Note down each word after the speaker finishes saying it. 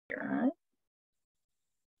Good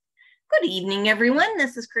evening, everyone.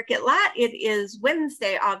 This is Cricket Lot. It is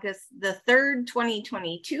Wednesday, August the 3rd,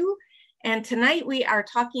 2022. And tonight we are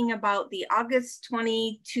talking about the August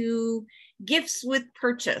 22 gifts with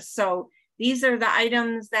purchase. So these are the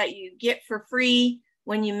items that you get for free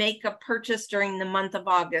when you make a purchase during the month of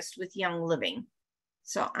August with Young Living.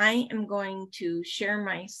 So I am going to share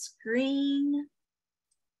my screen,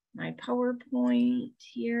 my PowerPoint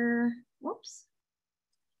here. Whoops.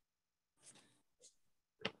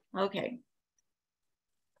 Okay.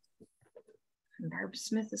 Barb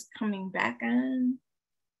Smith is coming back on.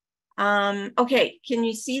 Okay, can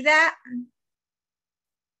you see that?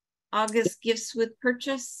 August gifts with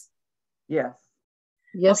purchase? Yes.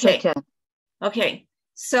 Yes, okay. I can. Okay,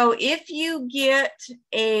 so if you get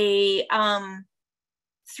a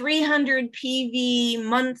 300 PV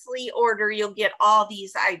monthly order, you'll get all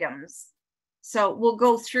these items. So we'll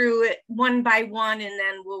go through it one by one and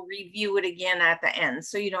then we'll review it again at the end.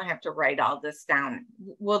 So you don't have to write all this down.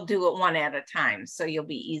 We'll do it one at a time so you'll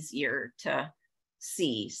be easier to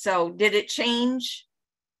see. So did it change?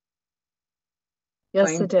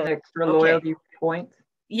 Yes, it did. Extra loyalty points.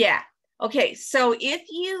 Yeah. Okay. So if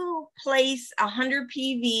you place 100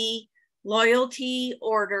 PV loyalty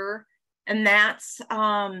order, and that's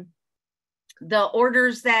the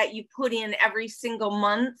orders that you put in every single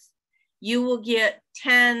month, you will get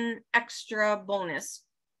 10 extra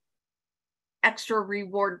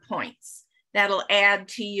reward points. That'll add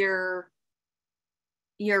to your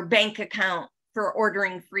bank account for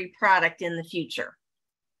ordering free product in the future.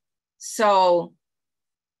 So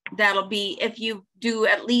that'll be, if you do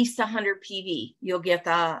at least 100 PV, you'll get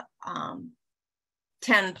the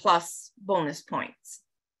 10 plus bonus points.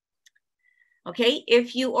 Okay,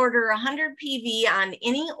 if you order 100 PV on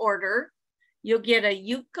any order, you'll get a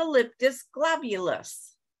eucalyptus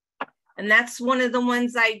globulus. And that's one of the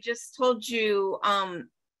ones I just told you,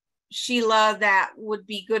 Sheila, that would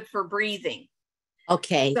be good for breathing.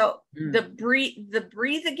 Okay. So the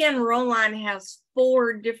Breathe Again roll-on has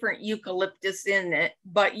 4 different eucalyptus in it,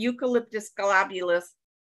 but eucalyptus globulus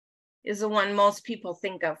is the one most people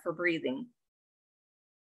think of for breathing.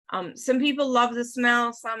 Some people love the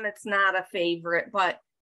smell, some it's not a favorite, but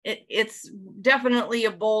it's definitely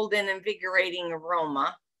a bold and invigorating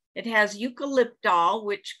aroma. It has eucalyptol,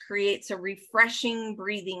 which creates a refreshing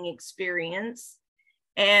breathing experience,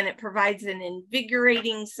 and it provides an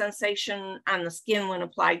invigorating sensation on the skin when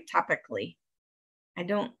applied topically. I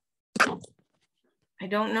don't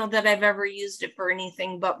know that I've ever used it for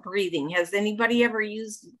anything but breathing. Has anybody ever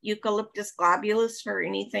used eucalyptus globulus for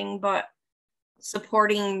anything but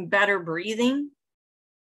supporting better breathing?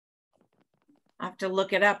 I have to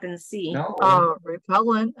look it up and see. No.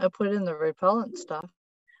 Repellent. I put in the repellent stuff.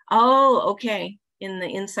 Oh, okay. In the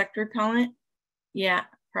insect repellent? Yeah,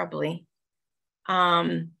 probably.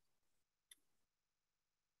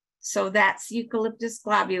 So that's eucalyptus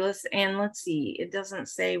globulus. And let's see, it doesn't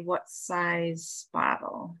say what size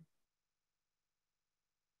bottle.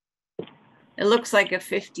 It looks like a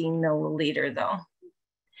 15 milliliter though.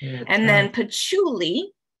 Yeah, and then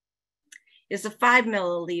patchouli is a 5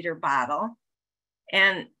 milliliter bottle.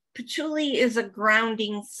 And patchouli is a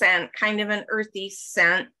grounding scent, kind of an earthy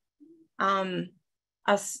scent.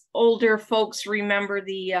 Us older folks remember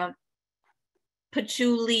the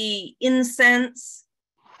patchouli incense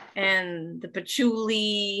and the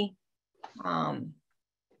patchouli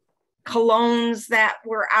colognes that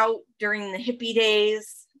were out during the hippie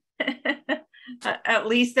days. At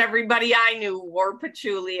least everybody I knew wore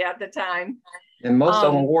patchouli at the time. And most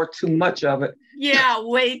of them wore too much of it. Yeah,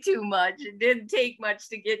 way too much. It didn't take much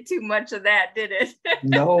to get too much of that, did it?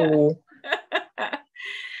 No.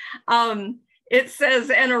 It says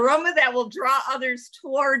an aroma that will draw others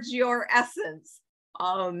towards your essence.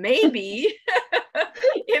 Maybe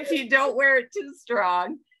if you don't wear it too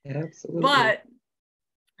strong. Absolutely. But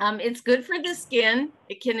it's good for the skin.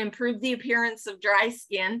 It can improve the appearance of dry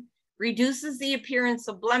skin, reduces the appearance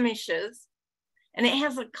of blemishes, and it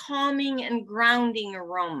has a calming and grounding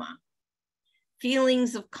aroma.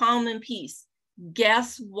 Feelings of calm and peace.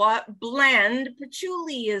 Guess what blend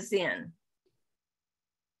patchouli is in?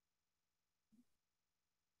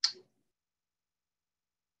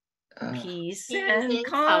 Peace and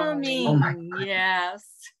calming. Oh my God. Yes.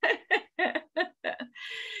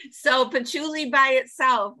 So patchouli by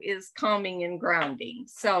itself is calming and grounding.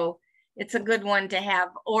 So it's a good one to have,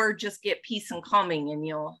 or just get peace and calming and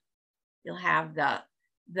you'll have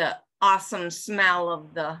the awesome smell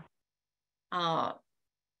of the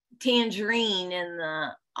tangerine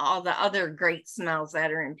and all the other great smells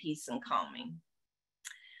that are in peace and calming.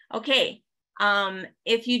 Okay,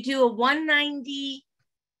 if you do a 190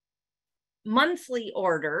 monthly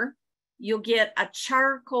order, you'll get a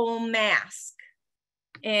charcoal mask.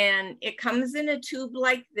 And it comes in a tube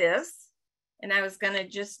like this. And I was going to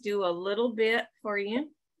just do a little bit for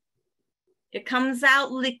you. It comes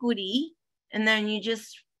out liquidy, and then you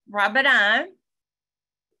just rub it on.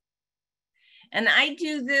 And I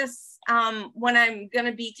do this when I'm going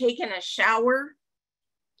to be taking a shower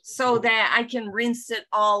so that I can rinse it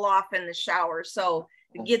all off in the shower. So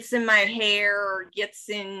it gets in my hair or gets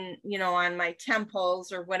in, you know, on my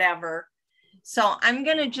temples or whatever. So I'm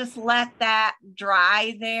going to just let that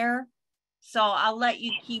dry there. So I'll let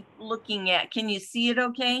you keep looking at. Can you see it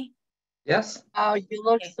okay? Yes. Oh, you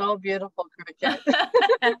look Okay. so beautiful, Cricket.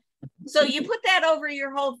 So you put that over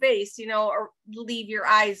your whole face, you know, or leave your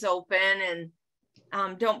eyes open,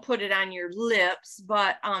 and don't put it on your lips,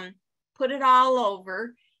 but put it all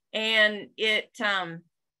over. And it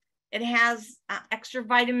has extra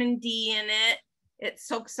vitamin D in it. It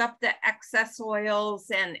soaks up the excess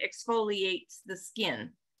oils and exfoliates the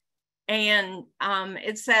skin. And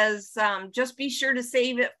it says, just be sure to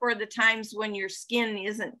save it for the times when your skin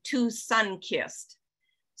isn't too sun-kissed.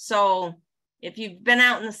 So if you've been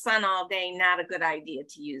out in the sun all day, not a good idea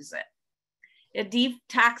to use it. It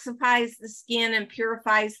detoxifies the skin and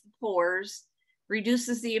purifies the pores,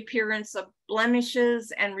 reduces the appearance of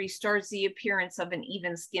blemishes, and restores the appearance of an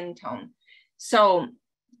even skin tone. So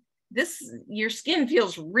your skin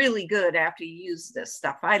feels really good after you use this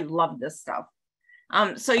stuff. I love this stuff.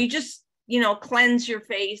 So you just, you know, cleanse your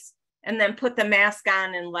face and then put the mask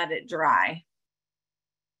on and let it dry.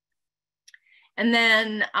 And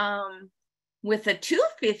then with a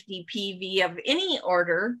 250 PV of any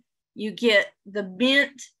order, you get the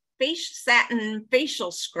Mint Satin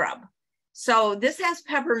Facial Scrub. So this has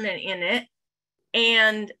peppermint in it,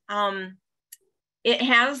 and it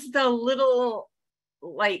has the little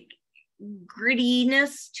like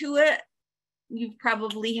grittiness to it. You've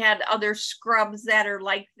probably had other scrubs that are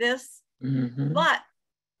like this, but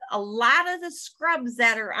a lot of the scrubs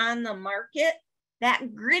that are on the market,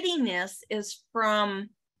 that grittiness is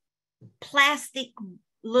from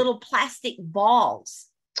little plastic balls.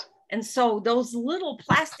 And so those little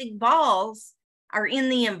plastic balls are in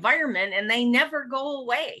the environment and they never go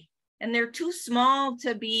away. And they're too small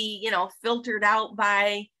to be, you know, filtered out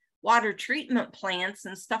by water treatment plants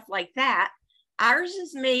and stuff like that. Ours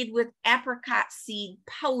is made with apricot seed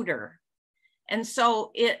powder. And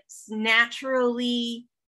so it's naturally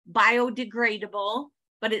biodegradable,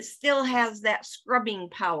 but it still has that scrubbing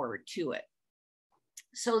power to it.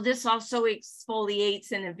 So this also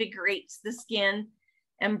exfoliates and invigorates the skin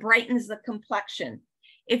and brightens the complexion.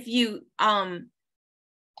 If you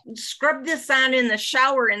scrub this on in the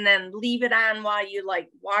shower and then leave it on while you like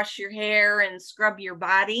wash your hair and scrub your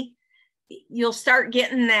body, you'll start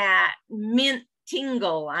getting that mint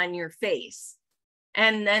tingle on your face.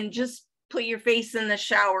 And then just put your face in the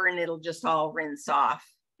shower and it'll just all rinse off.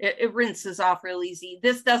 It rinses off real easy.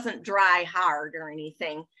 This doesn't dry hard or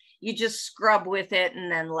anything. You just scrub with it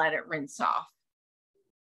and then let it rinse off.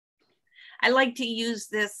 I like to use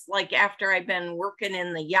this like after I've been working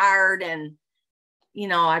in the yard and, you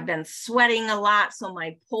know, I've been sweating a lot. So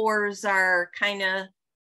my pores are kind of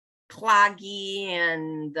cloggy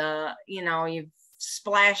and, you know, you've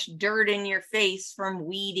splashed dirt in your face from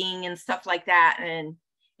weeding and stuff like that. And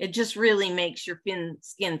it just really makes your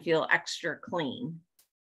skin feel extra clean.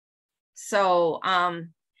 So,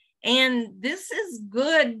 and this is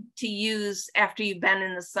good to use after you've been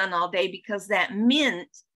in the sun all day because that mint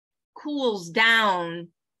cools down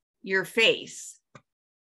your face.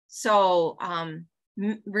 So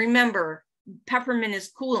remember, peppermint is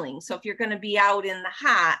cooling. So if you're going to be out in the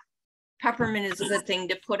hot, peppermint is a good thing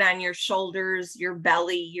to put on your shoulders, your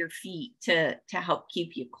belly, your feet to help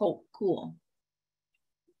keep you cool.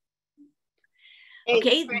 Hey,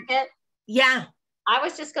 okay. Cricket, Yeah. I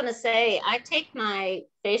was just going to say, I take my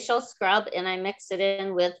facial scrub and I mix it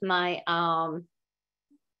in with my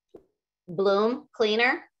Bloom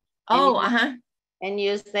cleaner. Oh, and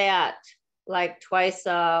use that like twice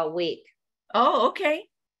a week. Oh, okay.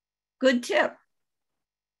 Good tip.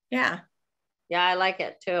 Yeah. Yeah, I like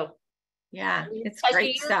it too. Yeah, it's Because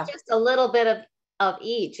great you stuff. use just a little bit of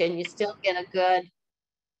each and you still get a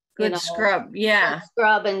good scrub. Yeah. Good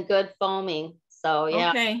scrub and good foaming. So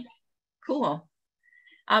yeah. Okay, cool.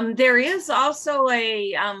 There is also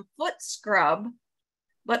a foot scrub,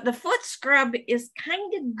 but the foot scrub is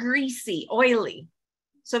kind of greasy, oily.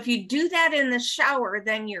 So if you do that in the shower,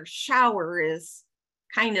 then your shower is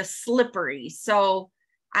kind of slippery. So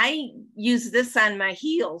I use this on my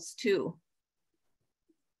heels too,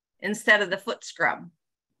 instead of the foot scrub.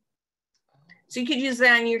 So you could use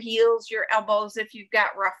that on your heels, your elbows, if you've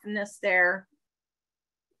got roughness there.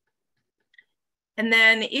 And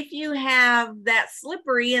then if you have that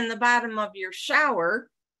slippery in the bottom of your shower,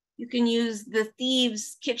 you can use the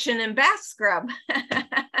Thieves Kitchen and Bath Scrub.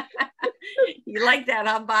 You like that,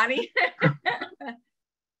 huh, Bonnie?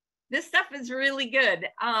 This stuff is really good.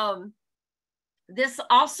 This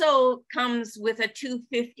also comes with a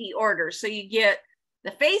 $2.50 order. So you get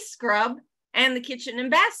the face scrub and the kitchen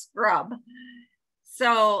and bath scrub.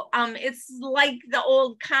 So it's like the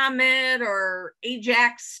old Comet or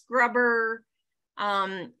Ajax scrubber.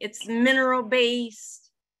 It's mineral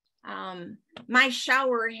based. My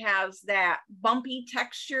shower has that bumpy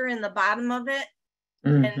texture in the bottom of it.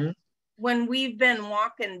 And when we've been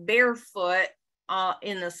walking barefoot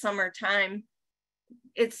in the summertime,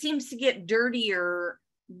 it seems to get dirtier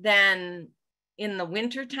than in the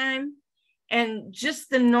wintertime. And just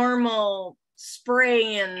the normal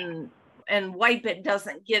spray and wipe it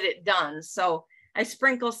doesn't get it done. So I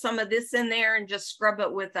sprinkle some of this in there and just scrub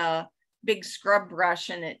it with a big scrub brush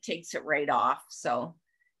and it takes it right off. So,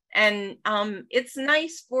 and it's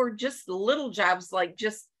nice for just little jobs, like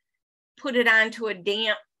just put it onto a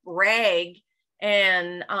damp rag.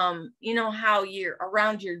 And you know how you're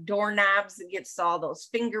around your doorknobs, it gets all those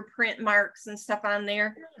fingerprint marks and stuff on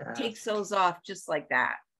there. Yeah. Takes those off just like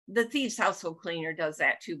that. The Thieves Household Cleaner does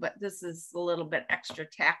that too, but this is a little bit extra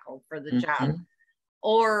tackle for the job.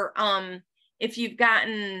 Or if you've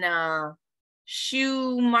gotten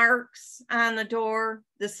shoe marks on the door,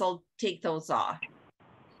 this will take those off.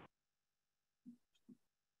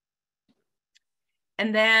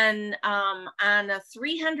 And then on a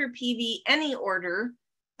 300 PV any order,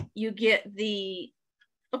 you get the,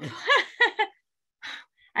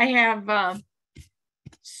 I have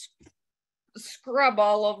scrub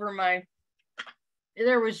all over my,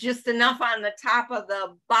 there was just enough on the top of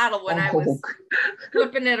the bottle when I was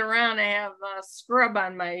flipping it around. I have scrub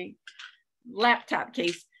on my laptop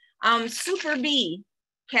case. Super B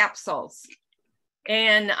capsules.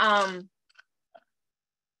 And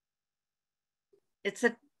it's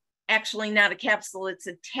actually not a capsule, it's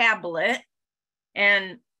a tablet.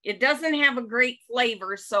 And it doesn't have a great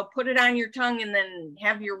flavor. So put it on your tongue and then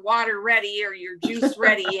have your water ready or your juice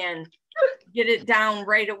ready and get it down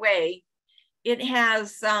right away. It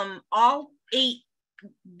has all 8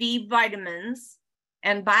 B vitamins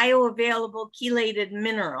and bioavailable chelated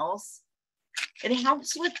minerals. It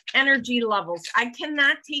helps with energy levels. I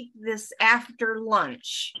cannot take this after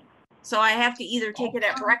lunch. So I have to either take it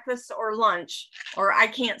at breakfast or lunch, or I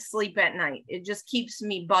can't sleep at night. It just keeps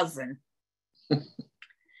me buzzing.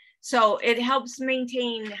 So it helps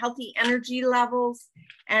maintain healthy energy levels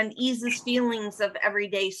and eases feelings of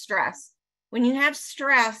everyday stress. When you have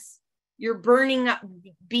stress, you're burning up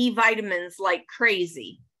B vitamins like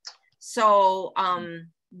crazy. So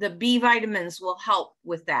the B vitamins will help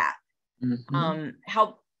with that,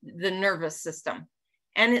 help the nervous system.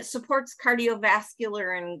 And it supports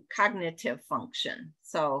cardiovascular and cognitive function.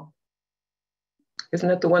 So, isn't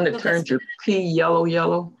that the one that turns your pee yellow?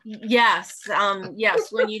 Yes,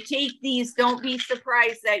 yes. When you take these, don't be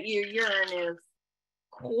surprised that your urine is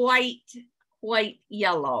quite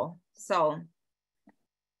yellow. So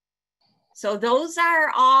those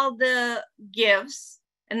are all the gifts.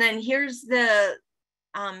 And then here's the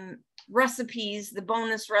recipes, the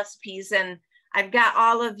bonus recipes, and I've got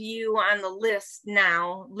all of you on the list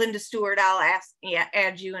now. Linda Stewart, I'll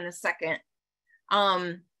add you in a second.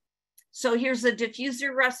 So here's a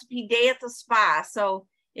diffuser recipe, day at the spa. So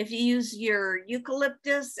if you use your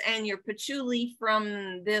eucalyptus and your patchouli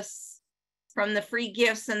from the free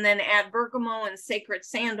gifts, and then add bergamot and sacred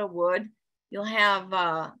sandalwood, you'll have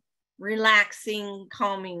a relaxing,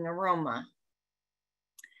 calming aroma.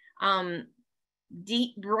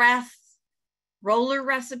 Deep breath roller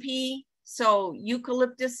recipe. So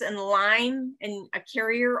eucalyptus and lime and a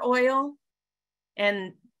carrier oil.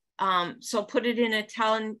 And so put it in a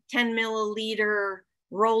 10 milliliter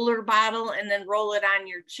roller bottle and then roll it on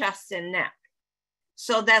your chest and neck.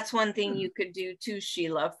 So that's one thing you could do too,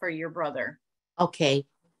 Sheila, for your brother. Okay.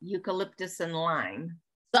 Eucalyptus and lime.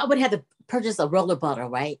 So I would have to purchase a roller bottle,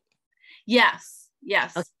 right? Yes,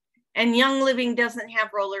 yes. Okay. And Young Living doesn't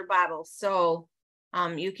have roller bottles. So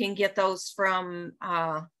you can get those from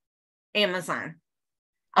Amazon.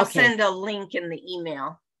 I'll send a link in the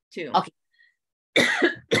email too. Okay.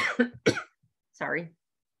 Sorry.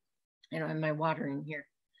 I don't have my water in here.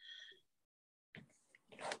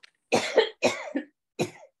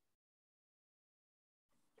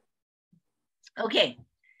 Okay.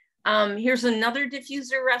 Here's another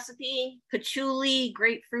diffuser recipe: patchouli,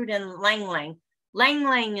 grapefruit, and lang lang. Lang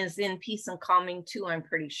lang is in Peace and Calming too, I'm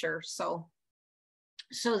pretty sure. So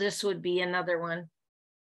So this would be another one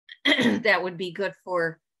that would be good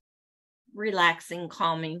for relaxing,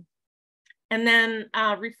 calming. And then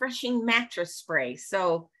refreshing mattress spray.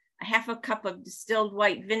 So a half a cup of distilled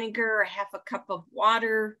white vinegar, a half a cup of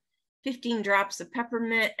water, 15 drops of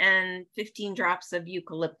peppermint, and 15 drops of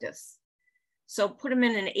eucalyptus. So put them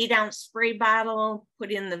in an 8-ounce spray bottle,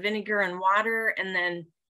 put in the vinegar and water, and then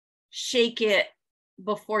shake it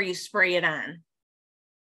before you spray it on.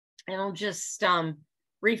 It'll just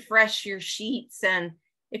refresh your sheets. And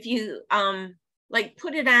if you like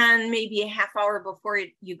put it on maybe a half hour before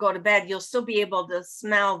you go to bed, you'll still be able to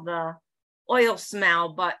smell the oil smell.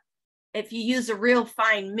 But if you use a real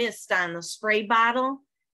fine mist on the spray bottle,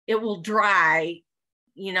 it will dry,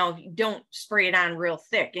 you know, don't spray it on real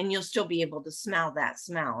thick, and you'll still be able to smell that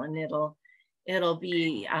smell, and it'll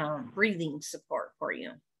be breathing support for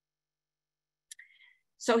you.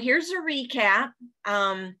 So here's a recap.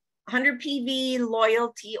 100 PV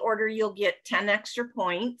loyalty order, you'll get 10 extra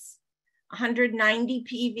points. 190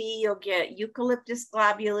 PV, you'll get eucalyptus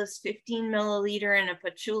globulus 15 milliliter and a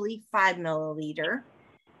patchouli 5 milliliter.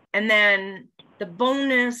 And then the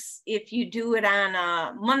bonus, if you do it on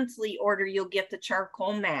a monthly order, you'll get the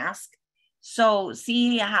charcoal mask. So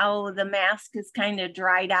see how the mask is kind of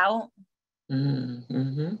dried out?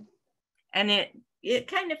 Mm-hmm. And it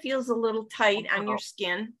kind of feels a little tight on your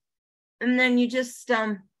skin. And then you just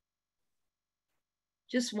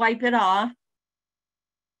wipe it off.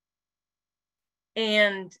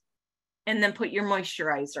 And then put your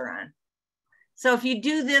moisturizer on. So if you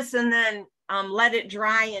do this and then let it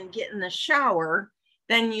dry and get in the shower,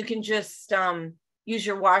 then you can just use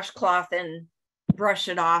your washcloth and brush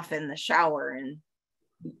it off in the shower, and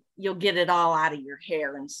you'll get it all out of your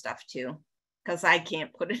hair and stuff too, because I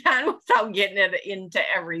can't put it on without getting it into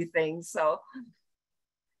everything. So,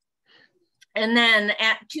 and then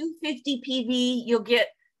at 250 PV, you'll get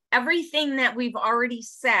everything that we've already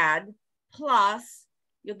said, plus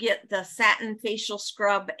you'll get the satin facial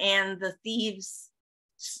scrub and the Thieves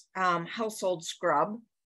household scrub.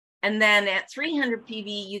 And then at 300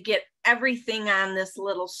 PV, you get everything on this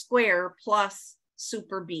little square plus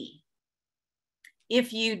Super B,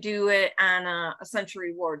 if you do it on a Essential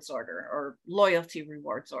Rewards order or loyalty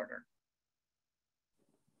rewards order.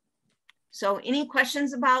 So any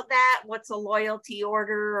questions about that? What's a loyalty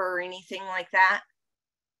order or anything like that?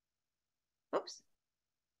 Oops.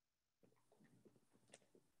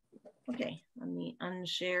 Okay, let me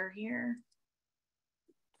unshare here.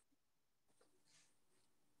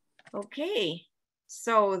 Okay,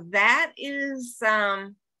 so that is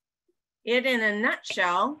it in a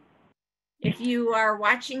nutshell. If you are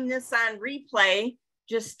watching this on replay,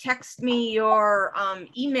 just text me your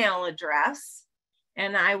email address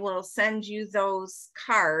and I will send you those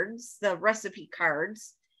cards, the recipe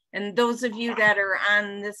cards. And those of you that are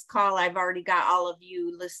on this call, I've already got all of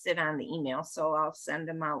you listed on the email, so I'll send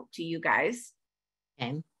them out to you guys.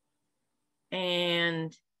 Okay.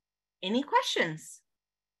 And any questions?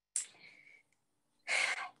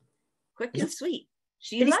 Quick and sweet.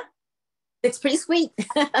 Sheila? It's pretty sweet.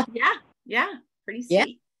 Yeah, pretty Yeah.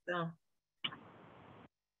 sweet. So,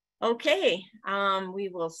 okay, we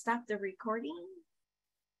will stop the recording.